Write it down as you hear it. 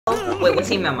Wait, what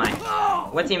team am I?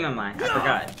 What team am I? I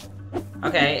forgot.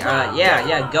 Okay,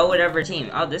 yeah, go whatever team.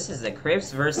 Oh, this is the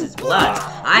Crips versus Bloods.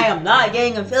 I am not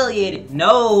gang affiliated.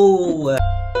 No!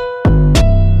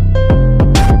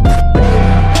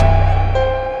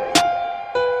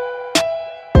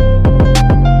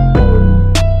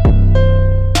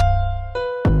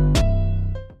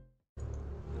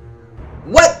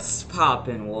 What's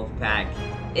poppin', Wolfpack?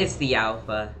 It's the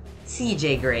Alpha,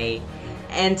 CJGRAY,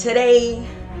 and today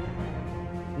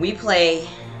we play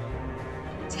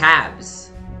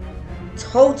Tabs.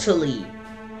 Totally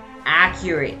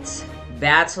accurate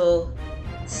battle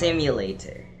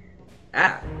simulator.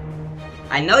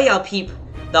 I know y'all peep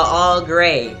the all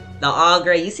gray. The all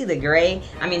gray. You see the gray?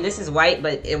 I mean, this is white,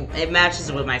 but it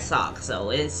matches with my socks, so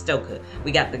it's still good.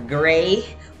 We got the gray.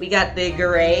 We got the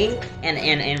gray.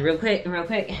 And real quick,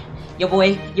 your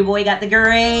boy got the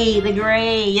gray. The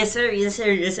gray. Yes, sir. Yes,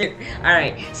 sir. Yes, sir.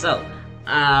 Alright, so,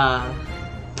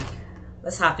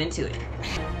 let's hop into it.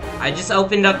 I just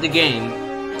opened up the game,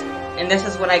 and this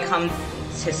is what I come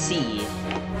to see.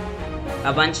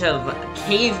 A bunch of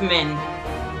cavemen,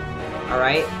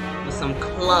 alright, with some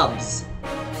clubs.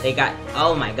 They got,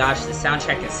 oh my gosh, the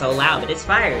soundtrack is so loud, but it's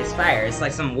fire, it's fire. It's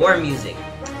like some war music.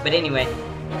 But anyway,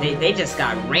 they just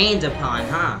got rained upon,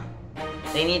 huh?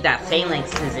 They need that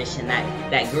phalanx position,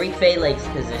 that Greek phalanx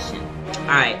position.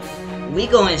 Alright, we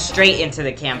going straight into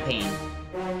the campaign.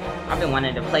 I've been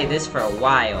wanting to play this for a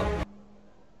while.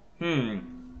 Oh,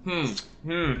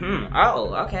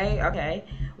 okay.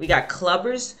 We got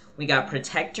clubbers, we got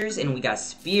protectors, and we got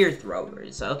spear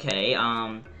throwers. Okay,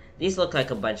 these look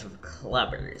like a bunch of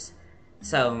clubbers.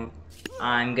 So,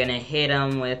 I'm gonna hit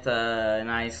them with a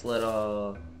nice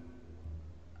little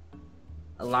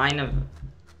line of...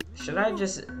 Should I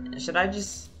just...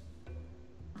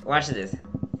 Watch this.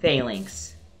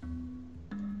 Phalanx.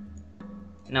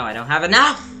 No, I don't have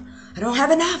enough! I don't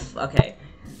have enough! Okay.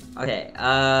 Okay,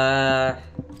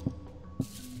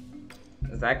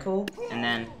 is that cool? And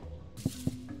then...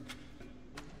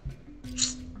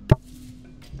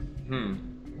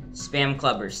 Spam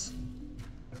clubbers.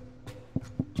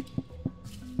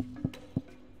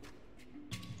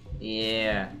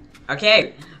 Yeah.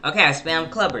 Okay, I spam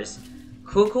clubbers.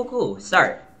 Cool.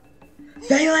 Start.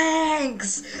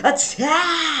 Phalanx!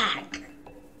 Attack!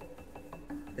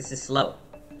 This is slow.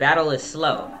 Battle is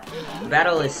slow.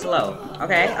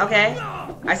 Okay.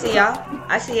 I see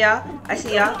y'all.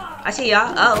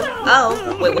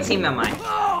 Oh. Wait, what team am I?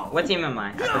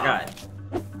 I forgot.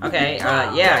 Okay,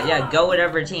 yeah, go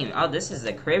whatever team. Oh, this is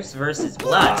the Crips versus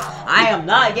Bloods. I am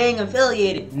not gang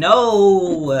affiliated.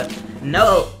 No.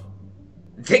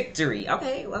 Victory.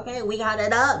 Okay, we got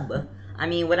it up. I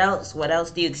mean, what else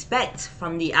do you expect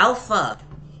from the Alpha?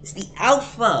 It's the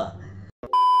Alpha.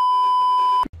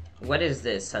 What is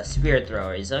this? Spear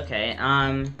throwers. Okay,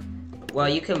 well,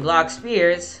 you can block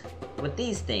spears with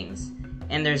these things.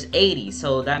 And there's 80,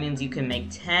 so that means you can make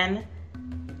 10.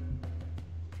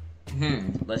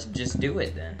 Let's just do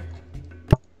it then.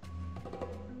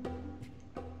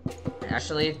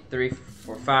 Actually, 3,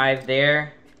 4, 5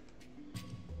 there.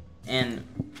 And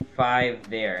 5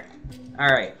 there.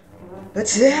 Alright.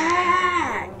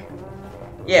 Attack!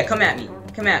 Yeah, come at me.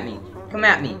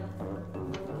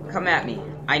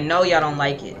 I know y'all don't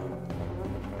like it.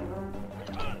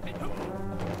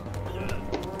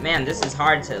 Man, this is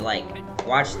hard to, like,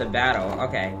 watch the battle.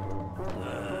 Okay.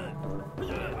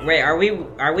 Wait, are we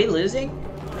losing?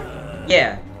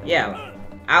 Yeah.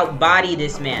 Outbody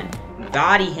this man.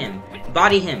 Body him.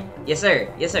 Yes, sir.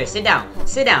 Sit down.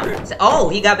 Oh,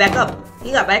 he got back up.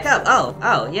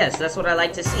 Oh, yes, that's what I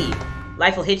like to see.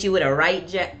 Life will hit you with a right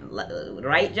jab?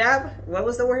 What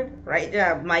was the word? Right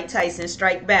jab. Mike Tyson,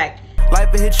 strike back.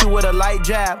 Life will hit you with a light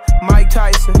jab. Mike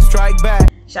Tyson, strike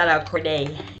back. Shout out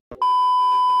Corday.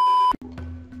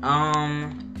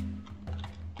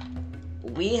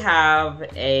 We have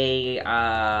a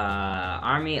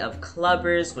army of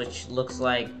clubbers, which looks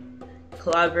like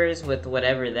clubbers with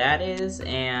whatever that is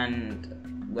and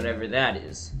whatever that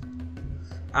is.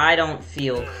 I don't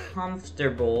feel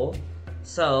comfortable,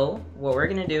 so what we're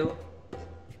gonna do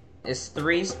is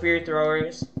 3 spear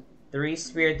throwers,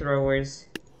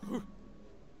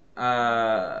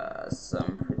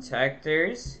 some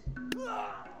protectors.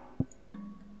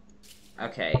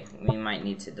 Okay, we might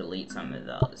need to delete some of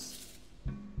those.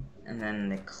 And then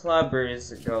the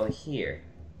clubbers go here.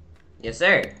 Yes,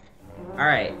 sir.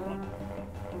 Alright.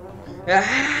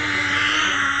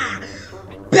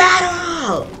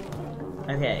 Battle!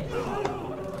 Okay.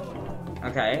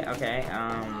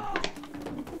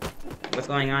 What's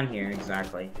going on here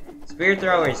exactly? Spear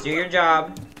throwers, do your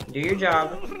job.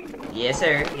 Yes,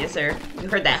 sir. You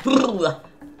heard that.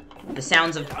 The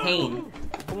sounds of pain.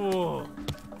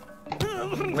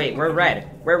 Wait, we're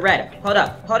red. We're red. Hold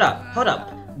up, hold up, hold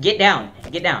up. Get down,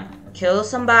 get down. Kill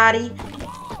somebody.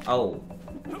 Oh.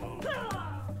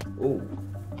 Ooh.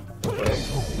 Okay.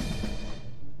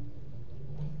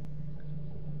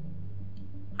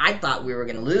 I thought we were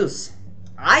gonna lose.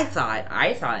 I thought,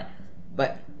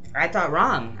 but I thought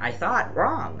wrong. I thought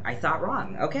wrong.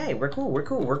 Okay, we're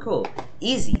cool.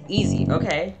 Easy,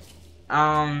 okay.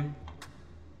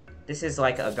 This is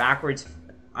like a backwards,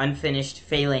 unfinished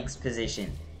phalanx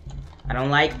position. I don't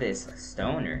like this. A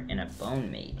stoner and a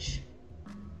bone mage.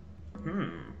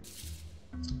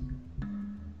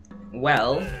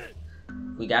 Well,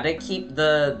 we gotta keep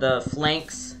the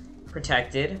flanks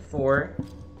protected for,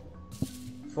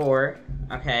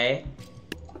 okay.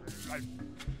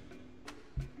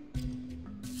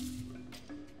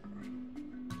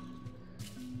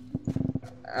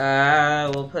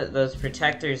 We'll put those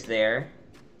protectors there.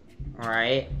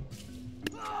 Alright.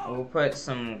 We'll put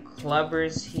some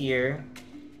clubbers here.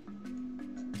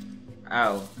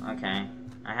 Oh, okay.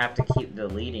 I have to keep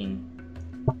deleting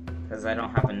because I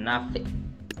don't have enough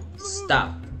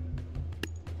stuff.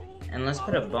 And let's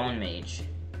put a bone mage.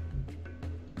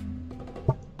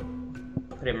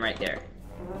 Put him right there.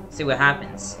 See what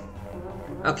happens.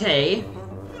 Okay.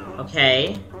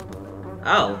 Okay.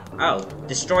 Oh.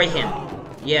 Destroy him.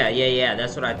 Yeah.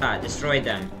 That's what I thought. Destroy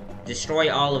them.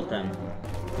 Destroy all of them.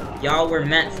 Y'all were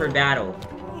meant for battle.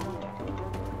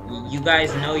 You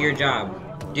guys know your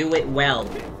job. Do it well.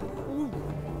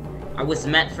 I was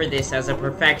meant for this as a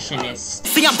perfectionist.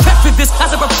 See, I'm prepped for this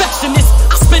as a perfectionist.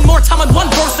 I spend more time on one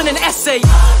verse than an essay.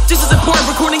 Just as important,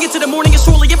 recording it to the morning is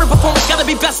surely every performance gotta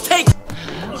be best take.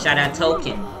 Shout out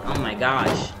Token. Oh my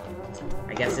gosh.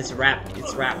 I guess it's rap.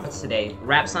 It's rap. What's today?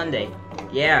 Rap Sunday.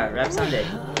 Yeah, Rap Sunday.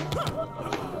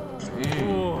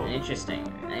 Interesting.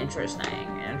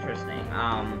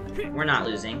 We're not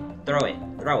losing. Throw it.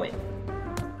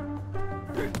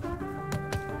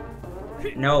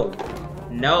 No.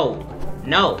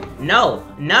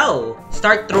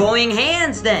 Start throwing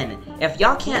hands then. If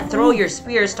y'all can't throw your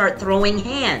spears, start throwing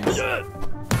hands.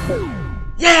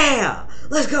 Yeah!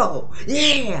 Let's go!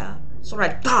 Yeah! That's what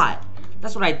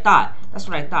I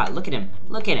thought. Look at him.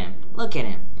 Oh,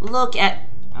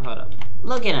 hold up.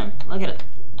 Look at him.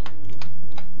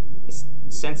 It's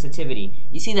sensitivity.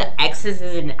 You see the X's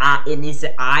in his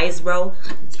eyes, bro?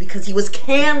 It's because he was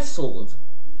canceled.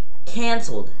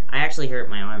 I actually hurt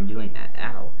my arm doing that.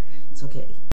 Ow. It's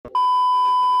okay.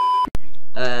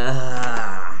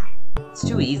 It's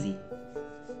too easy.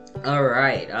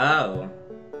 Alright, oh.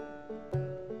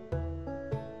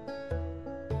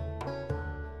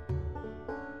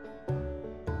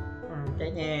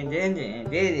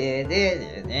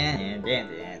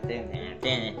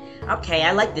 Okay,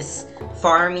 I like this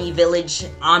farmy village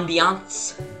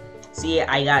ambiance. See,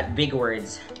 I got big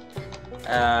words.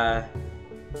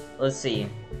 Let's see.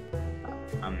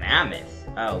 A mammoth.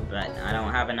 Oh, but I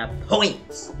don't have enough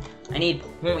points. I need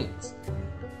points.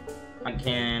 I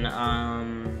can,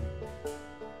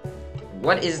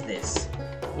 what is this?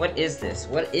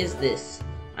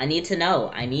 I need to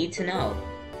know.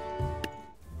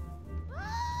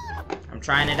 I'm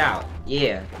trying it out.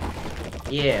 Yeah.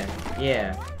 Get.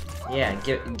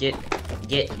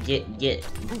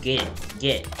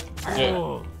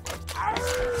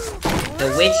 The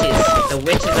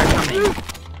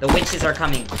witches are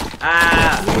coming.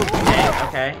 Ah.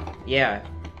 Okay. Yeah.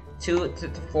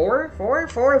 4.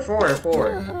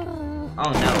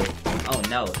 Oh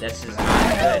no. This is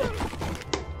not good.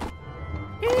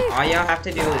 All y'all have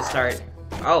to do is start.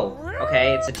 Oh.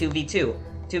 Okay. It's a 2v2.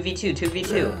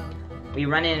 2v2. We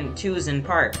run in twos in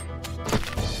park.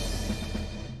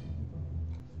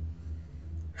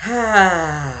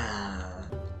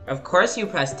 Of course you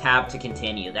press tab to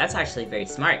continue. That's actually very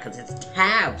smart, because it's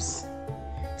tabs.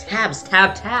 Tab.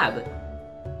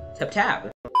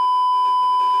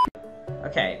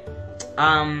 Okay.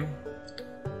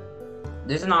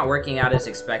 This is not working out as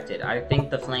expected. I think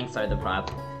the flanks are the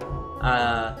problem.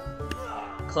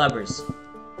 Clubbers.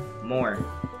 More.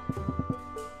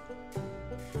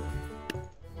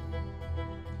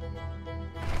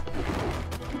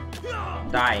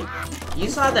 Die. You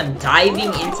saw them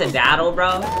diving into battle,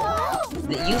 bro?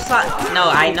 You saw... No,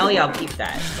 I know y'all peeped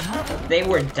that. They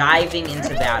were diving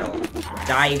into battle.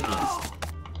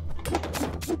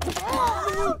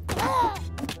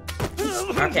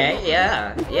 Okay,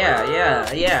 yeah.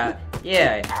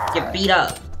 Get beat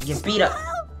up.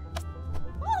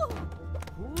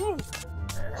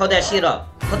 Hold that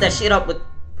shit up with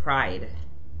pride.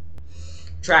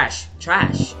 Trash,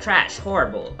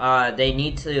 horrible. They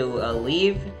need to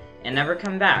leave and never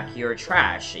come back. You're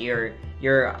trash. You're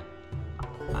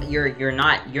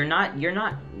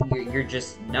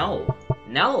just no.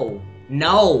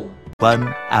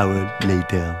 1 hour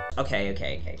later. Okay.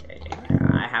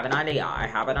 I have an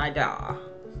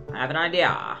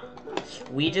idea.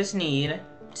 We just need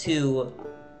to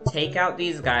take out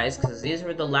these guys, because these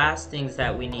were the last things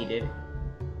that we needed,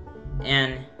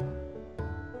 and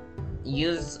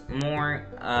use more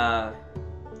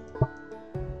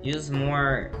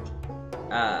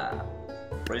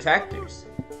protectors.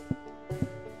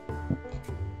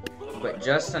 But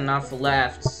just enough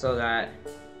left so that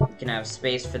we can have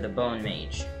space for the Bone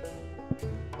Mage.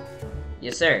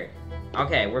 Yes, sir.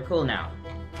 Okay, we're cool now.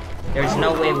 There's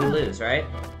no way we lose, right?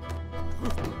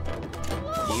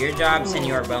 Do your job,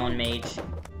 Senor Bone Mage.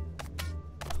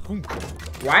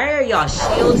 Why are y'all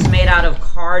shields made out of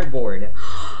cardboard?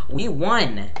 We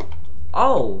won!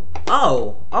 Oh!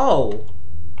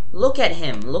 Look at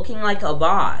him, looking like a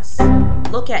boss.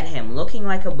 Look at him, looking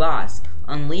like a boss.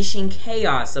 Unleashing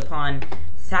chaos upon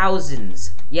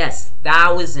thousands. Yes,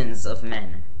 thousands of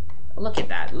men. Look at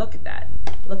that.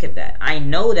 I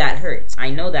know that hurts.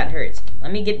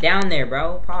 Let me get down there,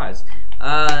 bro. Pause.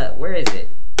 Where is it?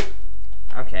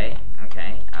 Okay.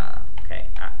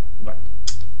 What?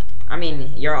 I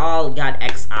mean, you're all got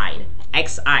X'd.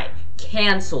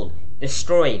 Cancelled.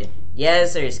 Destroyed.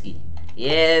 Yes, Sirski.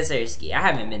 I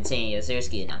haven't been saying yes,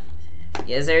 Sirski enough.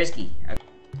 Yes, Sirski. Okay.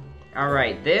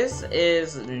 Alright, this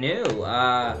is new.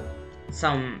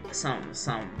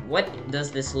 What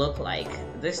does this look like?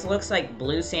 This looks like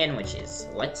blue sandwiches.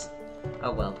 What?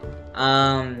 Oh well.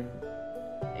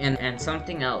 And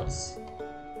something else.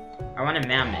 I want a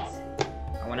mammoth.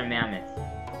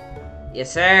 Yes,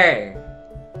 sir.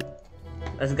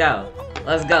 Let's go.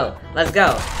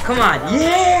 Come on.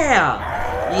 Yeah!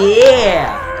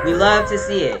 We love to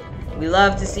see it.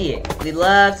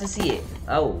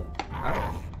 Oh.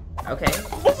 Okay.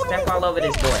 Step all over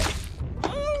this boy.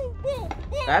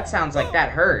 That sounds like that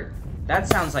hurt.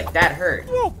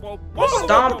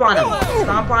 Stomp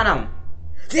on him.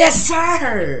 Yes,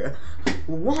 sir!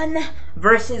 1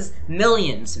 versus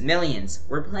millions.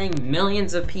 We're playing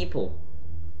millions of people.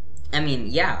 I mean,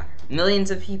 yeah, millions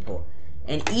of people.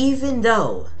 And even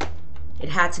though it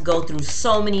had to go through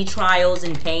so many trials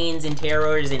and pains and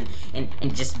terrors and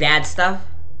just bad stuff,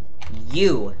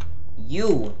 you,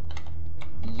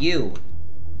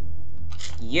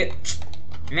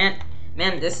 man,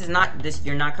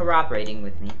 you're not cooperating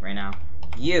with me right now.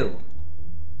 You,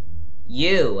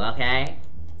 okay?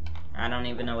 I don't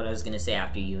even know what I was gonna say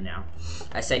after you now.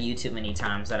 I said you too many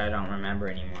times that I don't remember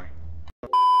anymore.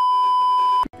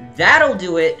 That'll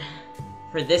do it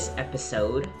for this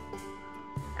episode.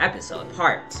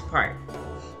 Part.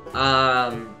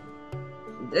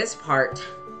 This part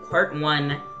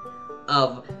 1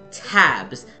 of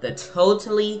Tabs, the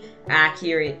totally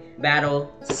accurate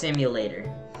battle simulator.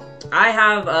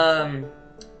 I'm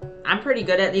pretty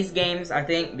good at these games, I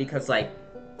think, because, like,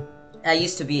 I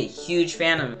used to be a huge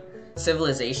fan of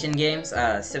Civilization games,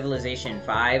 Civilization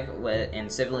 5 and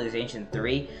Civilization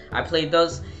 3. I played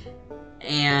those,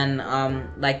 and,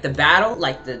 like, the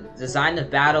design of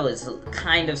battle is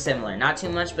kind of similar. Not too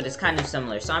much, but it's kind of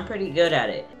similar, so I'm pretty good at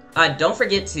it. Don't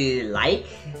forget to like,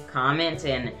 comment,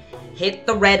 and hit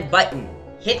the red button.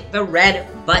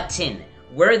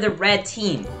 We're the red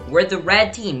team.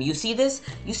 You see this?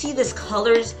 You see this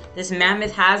colors this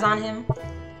mammoth has on him?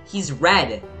 He's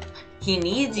red. He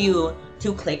needs you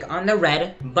to click on the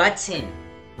red button.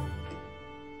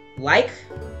 Like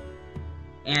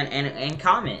and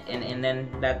comment, and then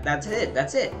that's it.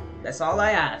 That's all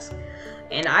I ask.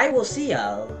 And I will see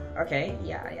y'all. Okay,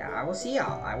 yeah, I will see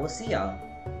y'all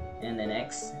in the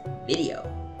next video.